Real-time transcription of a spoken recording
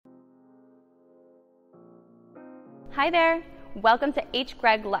Hi there, welcome to H.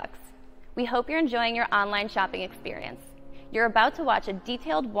 Greg Lux. We hope you're enjoying your online shopping experience. You're about to watch a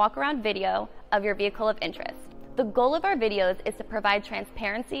detailed walk-around video of your vehicle of interest. The goal of our videos is to provide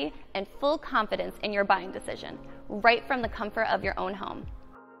transparency and full confidence in your buying decision, right from the comfort of your own home.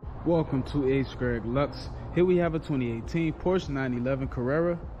 Welcome to H. Greg Lux. Here we have a 2018 Porsche 911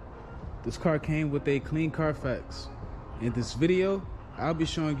 Carrera. This car came with a clean Carfax. In this video, I'll be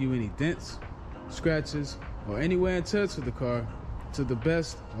showing you any dents, scratches, or any wear and tear to the car to the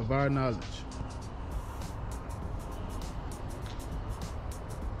best of our knowledge.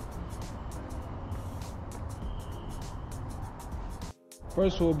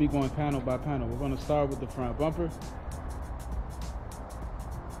 First, we'll be going panel by panel. We're going to start with the front bumper.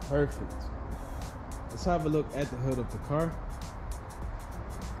 Perfect. Let's have a look at the hood of the car.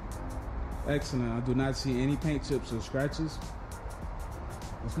 Excellent. I do not see any paint chips or scratches.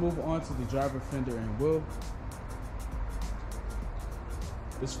 Let's move on to the driver fender and wheel.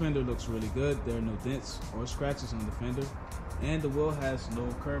 This fender looks really good. There are no dents or scratches on the fender, and the wheel has no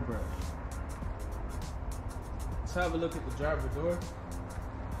curb rash. Let's have a look at the driver door.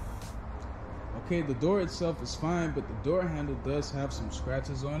 Okay, the door itself is fine, but the door handle does have some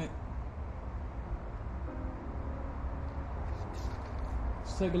scratches on it.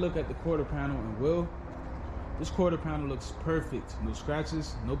 Let's take a look at the quarter panel and wheel. This quarter panel looks perfect. No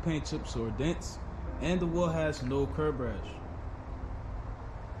scratches, no paint chips or dents, and the wheel has no curb rash.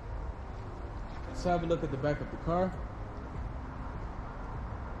 Let's have a look at the back of the car.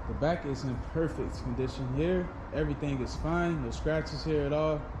 The back is in perfect condition here. Everything is fine. No scratches here at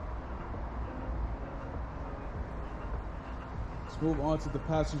all. Let's move on to the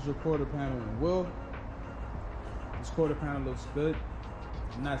passenger quarter panel and wheel. This quarter panel looks good.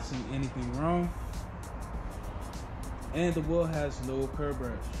 I'm not seeing anything wrong. And the wheel has no curb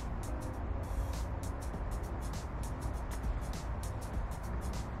rash.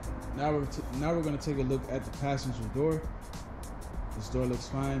 Now we're going to take a look at the passenger door. This door looks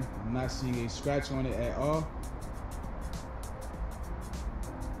fine. I'm not seeing a scratch on it at all.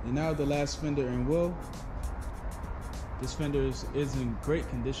 And now the last fender and wheel. This fender is in great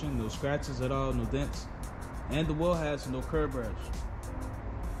condition. No scratches at all, no dents. And the wheel has no curb rash.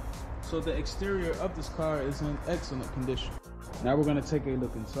 So the exterior of this car is in excellent condition. Now we're going to take a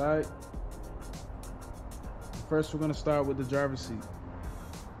look inside. First, we're going to start with the driver's seat.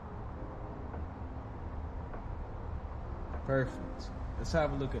 Perfect. Let's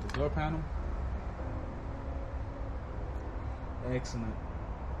have a look at the door panel. Excellent.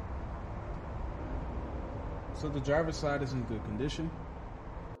 So the driver's side is in good condition.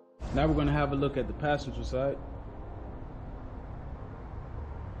 Now we're going to have a look at the passenger side.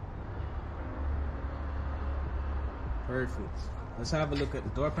 Perfect. Let's have a look at the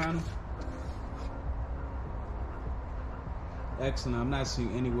door panel. Excellent. I'm not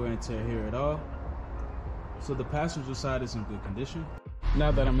seeing any wear and tear here at all. So the passenger side is in good condition.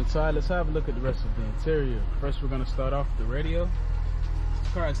 Now that I'm inside, let's have a look at the rest of the interior. First, we're going to start off with the radio.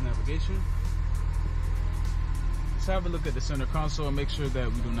 This car has navigation. Let's have a look at the center console and make sure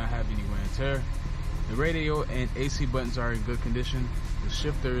that we do not have any wear and tear. The radio and AC buttons are in good condition. The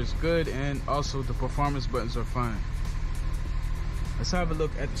shifter is good, and also the performance buttons are fine. Let's have a look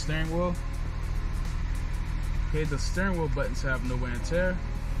at the steering wheel. Okay, the steering wheel buttons have no wear and tear.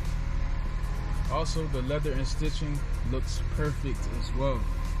 Also, the leather and stitching looks perfect as well.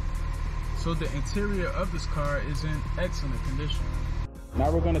 So the interior of this car is in excellent condition.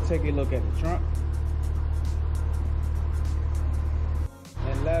 Now we're going to take a look at the trunk.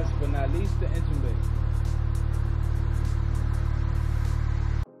 And last but not least, the engine bay.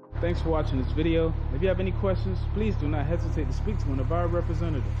 Thanks for watching this video. If you have any questions, please do not hesitate to speak to one of our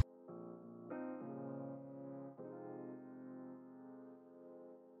representatives.